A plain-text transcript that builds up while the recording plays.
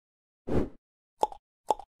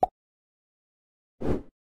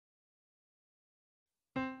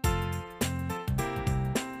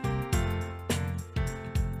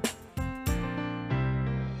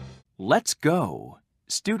Let's go.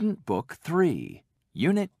 Student Book 3,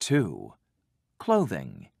 Unit 2.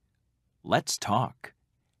 Clothing. Let's talk.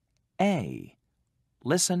 A.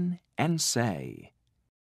 Listen and say.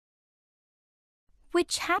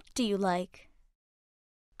 Which hat do you like?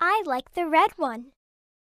 I like the red one.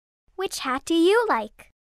 Which hat do you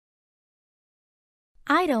like?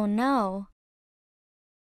 I don't know.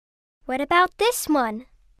 What about this one?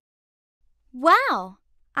 Wow,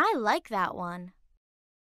 I like that one.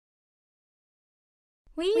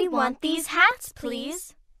 We want these hats,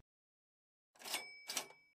 please.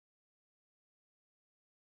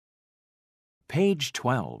 Page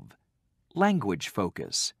 12. Language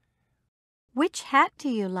focus. Which hat do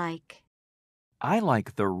you like? I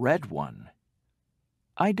like the red one.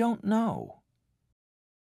 I don't know.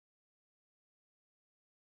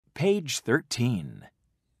 Page 13.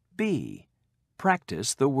 B.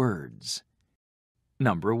 Practice the words.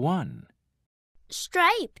 Number 1.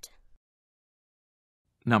 Striped.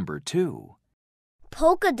 Number 2.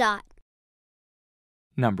 Polka dot.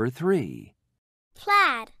 Number 3.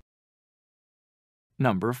 Plaid.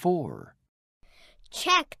 Number 4.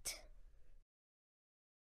 Checked.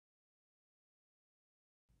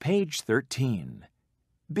 Page 13.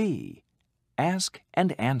 B. Ask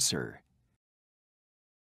and answer.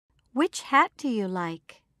 Which hat do you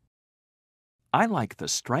like? I like the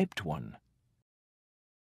striped one.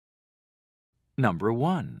 Number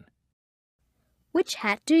 1. Which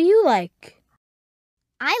hat do you like?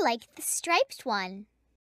 I like the striped one.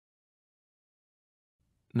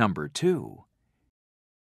 Number 2.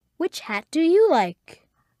 Which hat do you like?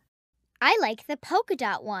 I like the polka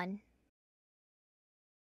dot one.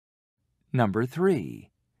 Number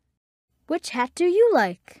 3. Which hat do you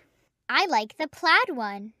like? I like the plaid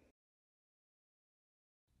one.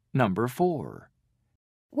 Number 4.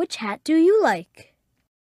 Which hat do you like?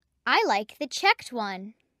 I like the checked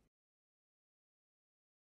one.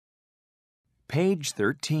 Page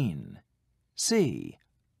 13. C.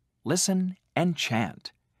 Listen and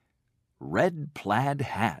chant. Red plaid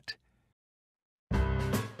hat.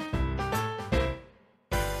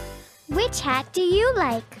 Which hat do you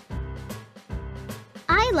like?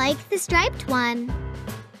 I like the striped one.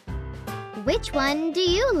 Which one do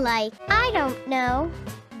you like? I don't know.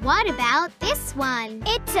 What about this one?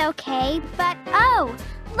 It's okay, but oh,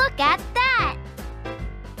 look at that!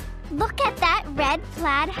 Look at that red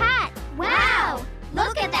plaid hat! Wow!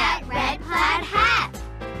 Look at that red plaid hat!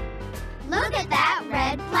 Look at that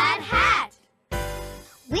red plaid hat!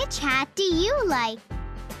 Which hat do you like?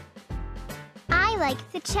 I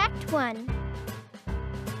like the checked one.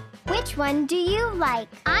 Which one do you like?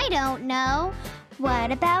 I don't know.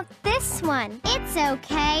 What about this one? It's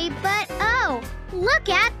okay, but oh, look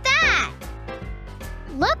at that!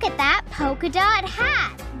 Look at that polka dot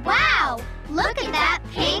hat! Wow! Look at that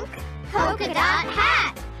pink polka dot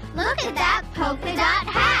hat! Look at that polka dot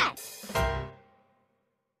hat!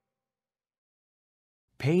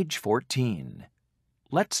 Page 14.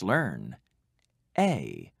 Let's learn.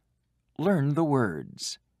 A. Learn the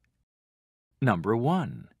words. Number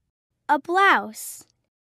 1. A blouse.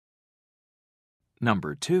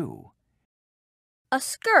 Number 2. A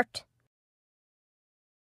skirt.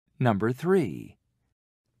 Number 3.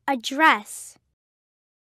 A dress.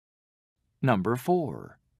 Number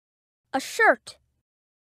 4. A shirt.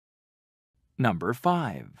 Number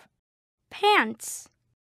 5. Pants.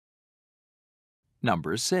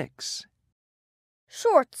 Number 6.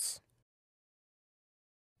 Shorts.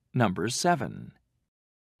 Number 7.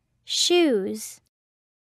 Shoes.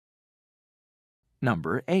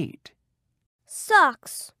 Number 8.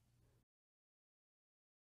 Socks.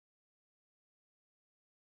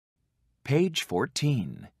 Page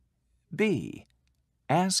 14. B.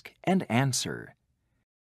 Ask and answer.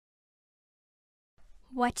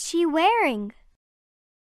 What's she wearing?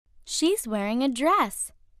 She's wearing a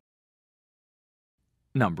dress.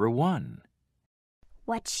 Number 1.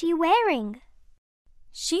 What's she wearing?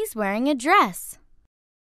 She's wearing a dress.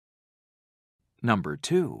 Number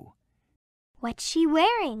 2. What's she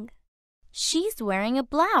wearing? She's wearing a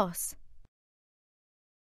blouse.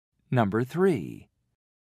 Number 3.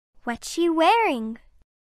 What's she wearing?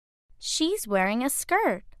 She's wearing a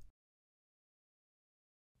skirt.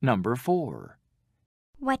 Number 4.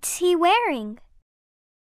 What's he wearing?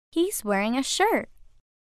 He's wearing a shirt.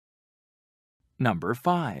 Number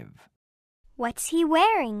 5. What's he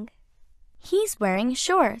wearing? He's wearing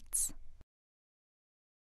shorts.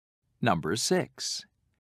 Number 6.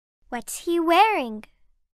 What's he wearing?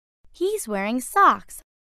 He's wearing socks.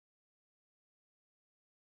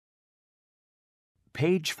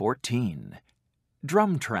 Page 14.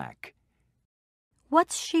 Drum track.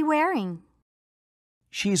 What's she wearing?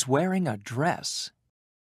 She's wearing a dress.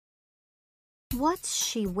 What's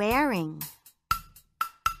she wearing?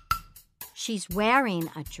 She's wearing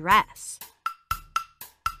a dress.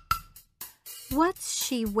 What's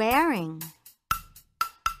she wearing?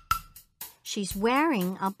 She's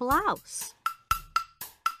wearing a blouse.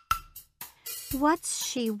 What's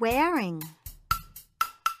she wearing?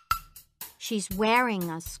 She's wearing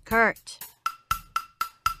a skirt.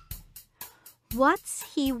 What's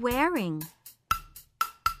he wearing?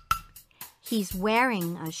 He's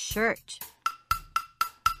wearing a shirt.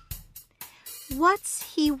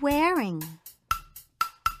 What's he wearing?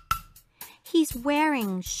 He's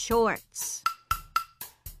wearing shorts.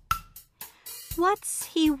 What's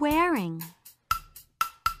he wearing?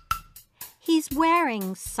 He's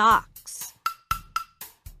wearing socks.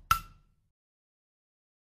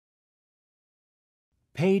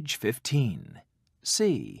 Page 15.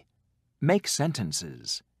 C. Make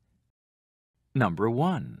sentences. Number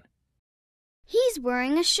 1. He's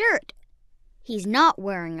wearing a shirt. He's not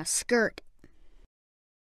wearing a skirt.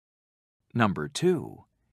 Number 2.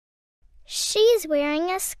 She's wearing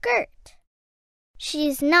a skirt.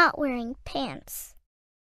 She's not wearing pants.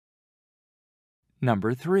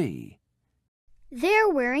 Number 3. They're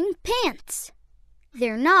wearing pants.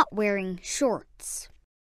 They're not wearing shorts.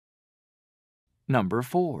 Number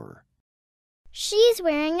 4. She's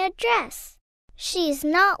wearing a dress. She's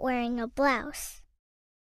not wearing a blouse.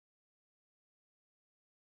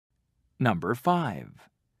 Number 5.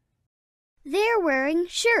 They're wearing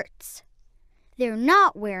shirts. They're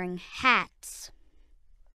not wearing hats.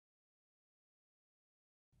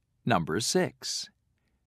 Number 6.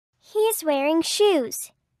 He's wearing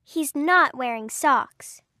shoes. He's not wearing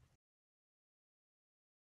socks.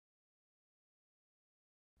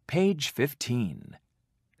 Page 15.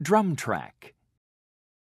 Drum track.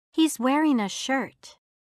 He's wearing a shirt.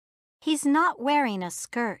 He's not wearing a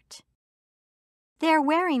skirt. They're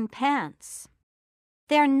wearing pants.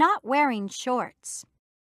 They're not wearing shorts.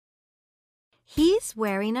 He's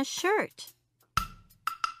wearing a shirt.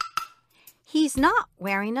 He's not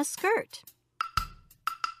wearing a skirt.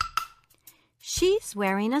 She's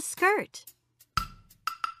wearing a skirt.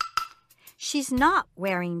 She's not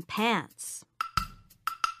wearing pants.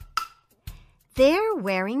 They're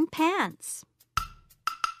wearing pants.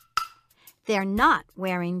 They're not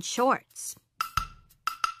wearing shorts.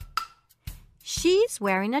 She's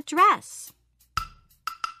wearing a dress.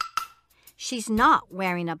 She's not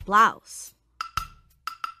wearing a blouse.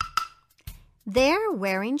 They're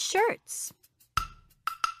wearing shirts.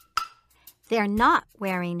 They're not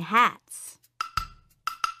wearing hats.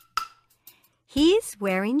 He's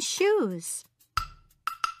wearing shoes.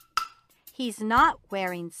 He's not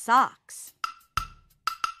wearing socks.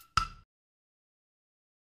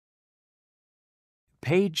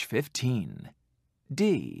 Page 15.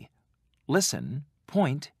 D. Listen,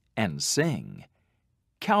 point, and sing.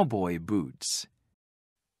 Cowboy boots.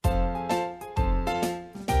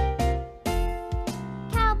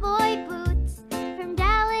 Cowboy boots from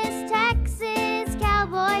Dallas, Texas.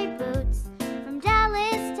 Cowboy boots from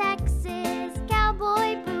Dallas, Texas.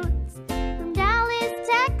 Cowboy boots from Dallas,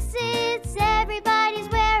 Texas. Everybody's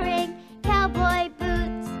wearing cowboy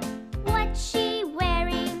boots. What's she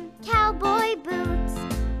wearing? Cowboy boots.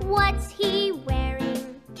 What's he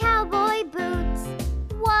wearing? Cowboy boots.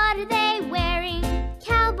 What are they wearing?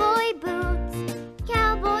 Cowboy boots.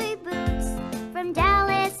 Cowboy boots from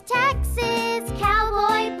Dallas, Texas.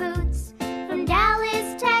 Cowboy boots from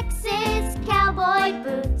Dallas, Texas. Cowboy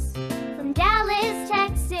boots from Dallas,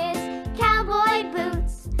 Texas. Cowboy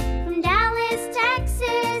boots from Dallas,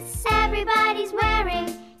 Texas. Everybody's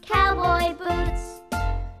wearing cowboy boots.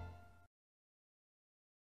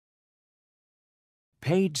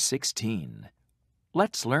 Page 16.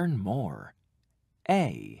 Let's learn more.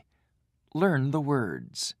 A. Learn the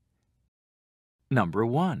words. Number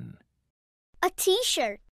 1. A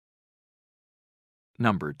t-shirt.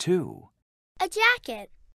 Number 2. A jacket.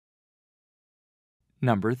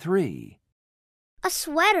 Number 3. A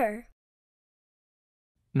sweater.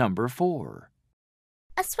 Number 4.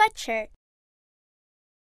 A sweatshirt.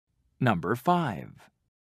 Number 5.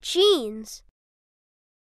 Jeans.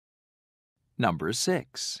 Number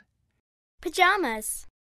 6. Pajamas.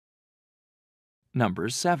 Number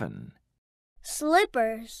 7.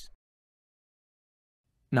 Slippers.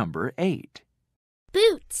 Number 8.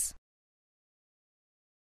 Boots.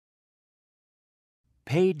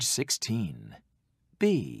 Page 16.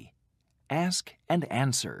 B. Ask and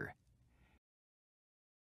answer.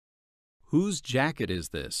 Whose jacket is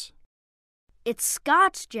this? It's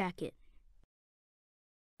Scott's jacket.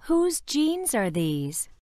 Whose jeans are these?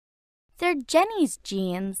 They're Jenny's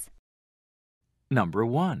jeans. Number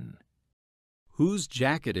 1. Whose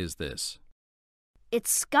jacket is this?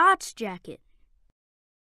 It's Scott's jacket.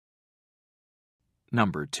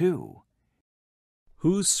 Number 2.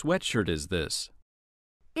 Whose sweatshirt is this?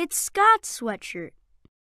 It's Scott's sweatshirt.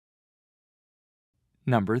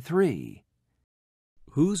 Number 3.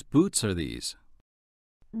 Whose boots are these?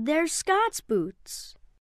 They're Scott's boots.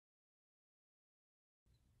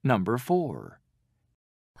 Number 4.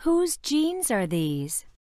 Whose jeans are these?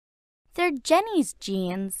 They're Jenny's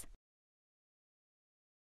jeans.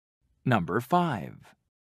 Number 5.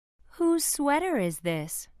 Whose sweater is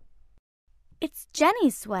this? It's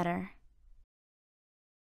Jenny's sweater.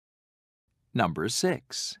 Number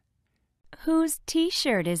 6. Whose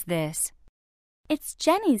t-shirt is this? It's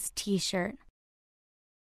Jenny's t-shirt.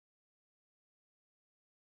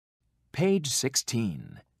 Page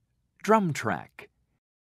 16. Drum track.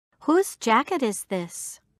 Whose jacket is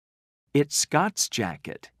this? It's Scott's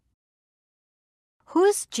jacket.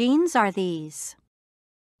 Whose jeans are these?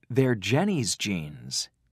 They're Jenny's jeans.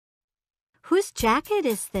 Whose jacket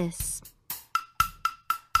is this?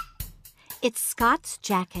 It's Scott's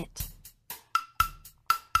jacket.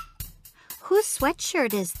 Whose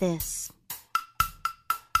sweatshirt is this?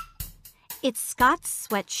 It's Scott's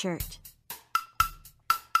sweatshirt.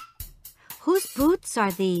 Whose boots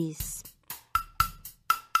are these?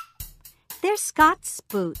 They're Scott's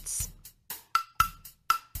boots.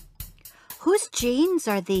 Whose jeans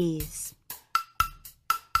are these?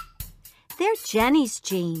 They're Jenny's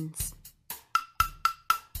jeans.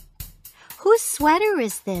 Whose sweater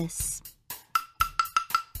is this?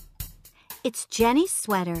 It's Jenny's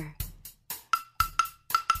sweater.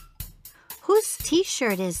 Whose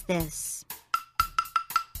t-shirt is this?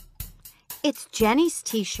 It's Jenny's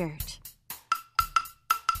t-shirt.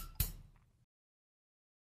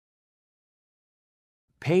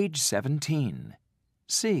 Page 17.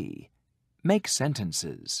 C. Make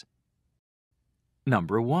sentences.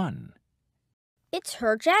 Number 1. It's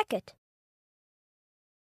her jacket.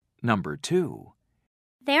 Number 2.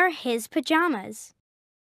 They're his pajamas.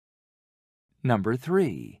 Number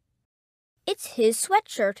 3. It's his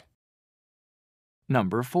sweatshirt.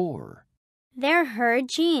 Number 4. They're her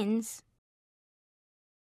jeans.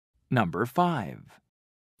 Number 5.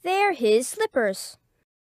 They're his slippers.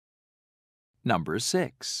 Number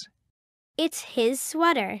 6. It's his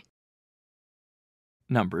sweater.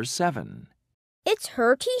 Number 7. It's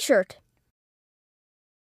her t-shirt.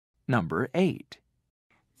 Number 8.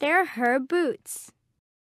 They're her boots.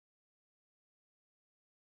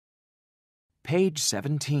 Page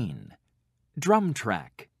 17. Drum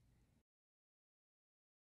track.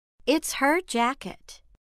 It's her jacket.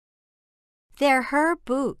 They're her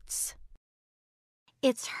boots.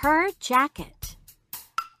 It's her jacket.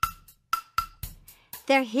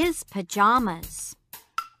 They're his pajamas.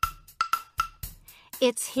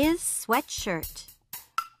 It's his sweatshirt.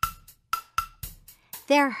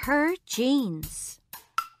 They're her jeans.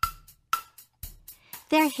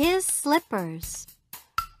 They're his slippers.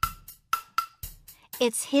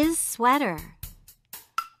 It's his sweater.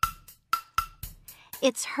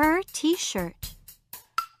 It's her t-shirt.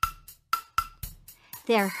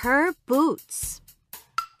 They're her boots.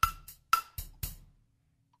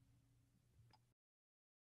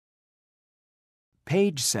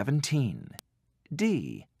 Page 17.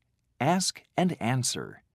 D. Ask and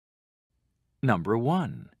answer. Number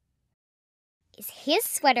 1. Is his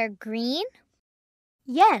sweater green?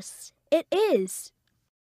 Yes, it is.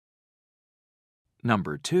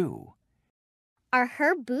 Number 2. Are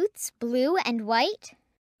her boots blue and white?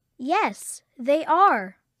 Yes, they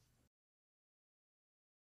are.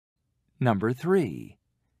 Number 3.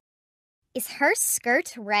 Is her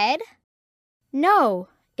skirt red? No,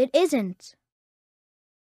 it isn't.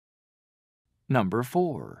 Number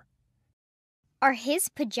 4. Are his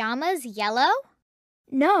pajamas yellow?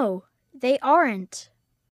 No, they aren't.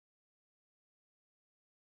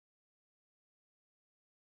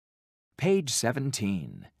 Page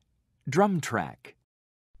 17. Drum track.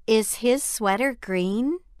 Is his sweater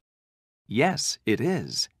green? Yes, it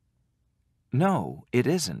is. No, it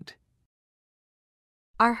isn't.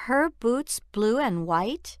 Are her boots blue and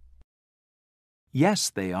white? Yes,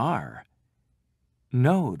 they are.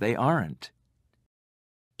 No, they aren't.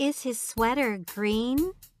 Is his sweater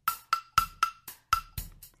green?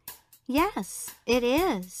 Yes, it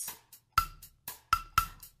is.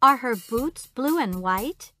 Are her boots blue and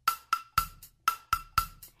white?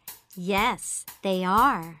 Yes, they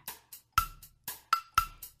are.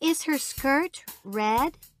 Is her skirt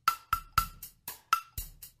red?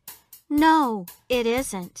 No, it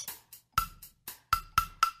isn't.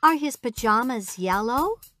 Are his pajamas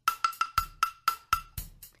yellow?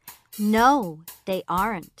 No, they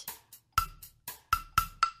aren't.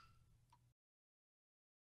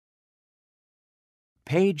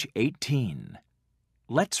 Page 18.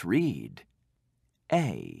 Let's read.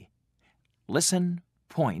 A. Listen,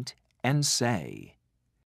 point, and say.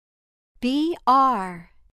 BR.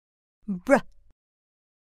 Br.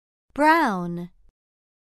 Brown.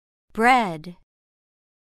 Bread.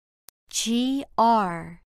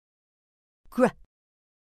 GR. Gr.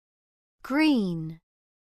 Green.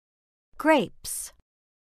 Grapes.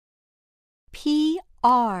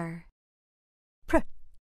 PR. Pr.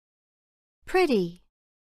 Pretty.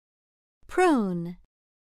 Prune.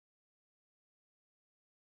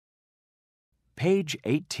 Page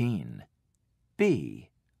 18. B.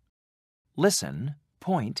 Listen,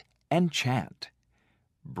 point, and chant.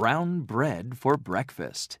 Brown bread for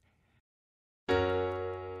breakfast.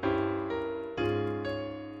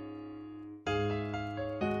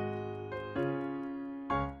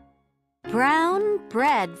 Brown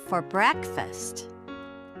bread for breakfast.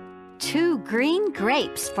 2 green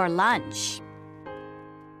grapes for lunch.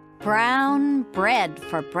 Brown bread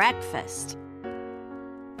for breakfast.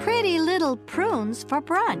 Pretty little prunes for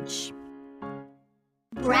brunch.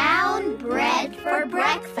 Brown bread for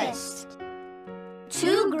breakfast.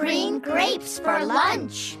 2 green grapes for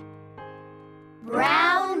lunch.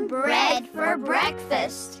 Brown bread for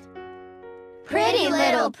breakfast. Pretty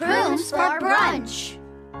little prunes for brunch.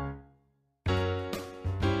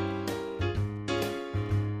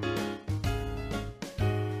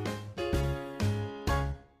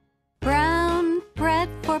 Brown bread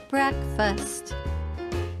for breakfast.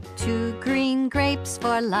 2 green grapes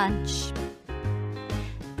for lunch.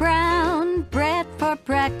 Brown bread for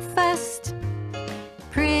breakfast.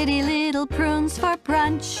 Pretty little prunes for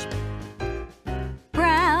brunch.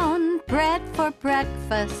 Brown bread for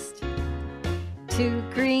breakfast. 2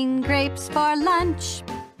 green grapes for lunch.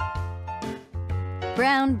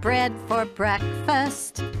 Brown bread for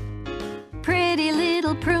breakfast. Pretty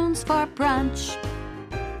little prunes for brunch.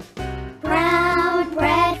 Brown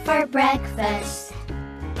bread for breakfast.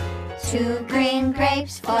 2 green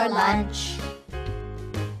grapes for lunch.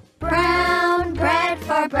 Brown bread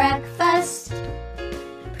for breakfast.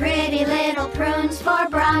 Pretty little prunes for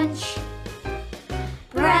brunch.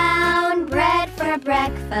 Brown bread for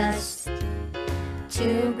breakfast.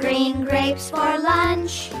 2 green grapes for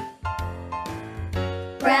lunch.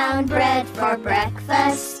 Brown bread for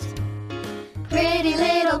breakfast. Pretty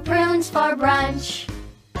little prunes for brunch.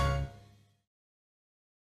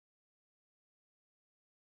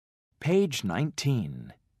 Page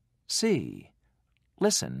 19. C.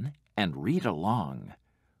 Listen and read along.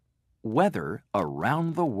 Weather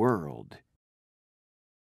around the world.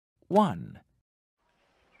 1.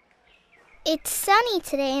 It's sunny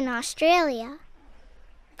today in Australia.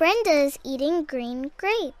 Brenda is eating green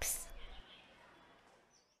grapes.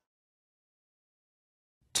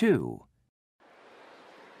 2.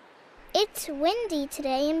 It's windy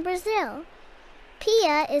today in Brazil.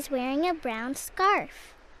 Pia is wearing a brown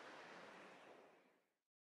scarf.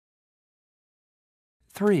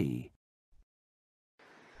 3.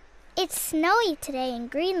 It's snowy today in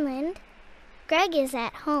Greenland. Greg is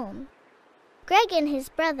at home. Greg and his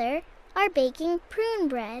brother are baking prune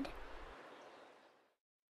bread.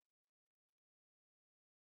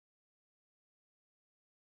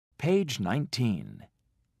 Page 19.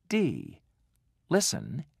 D.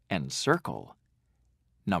 Listen and circle.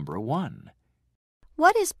 Number 1.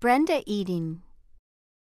 What is Brenda eating?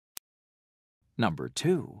 Number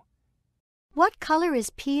 2. What color is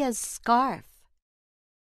Pia's scarf?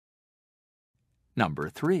 Number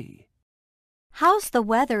 3. How's the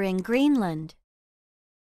weather in Greenland?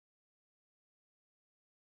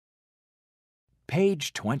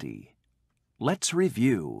 Page 20. Let's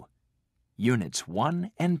review. Units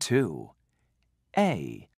 1 and 2.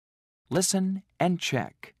 A. Listen and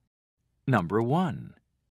check. Number 1.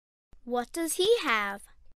 What does he have?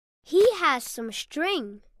 He has some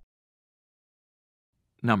string.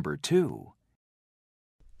 Number 2.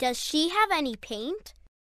 Does she have any paint?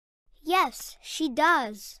 Yes, she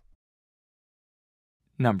does.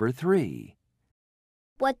 Number 3.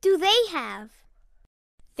 What do they have?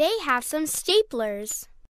 They have some staplers.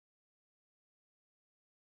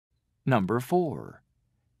 Number 4.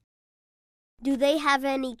 Do they have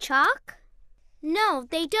any chalk? No,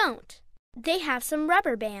 they don't. They have some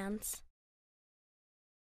rubber bands.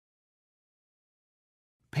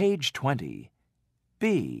 Page 20.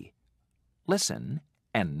 B. Listen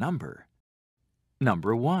and number.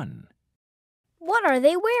 Number 1. What are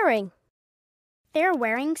they wearing? They're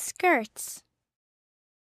wearing skirts.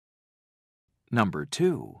 Number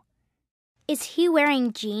 2. Is he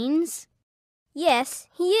wearing jeans? Yes,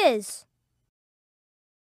 he is.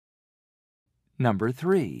 Number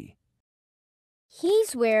 3.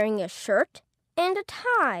 He's wearing a shirt and a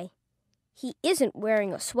tie. He isn't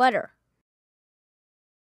wearing a sweater.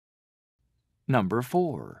 Number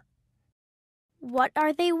 4. What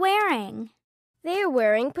are they wearing? They're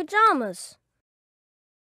wearing pajamas.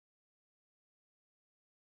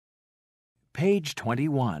 Page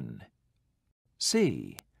 21.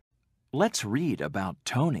 C. Let's read about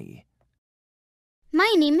Tony.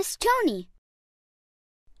 My name is Tony.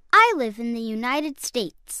 I live in the United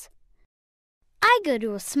States. I go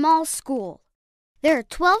to a small school. There are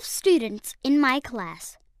 12 students in my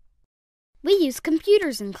class. We use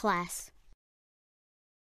computers in class.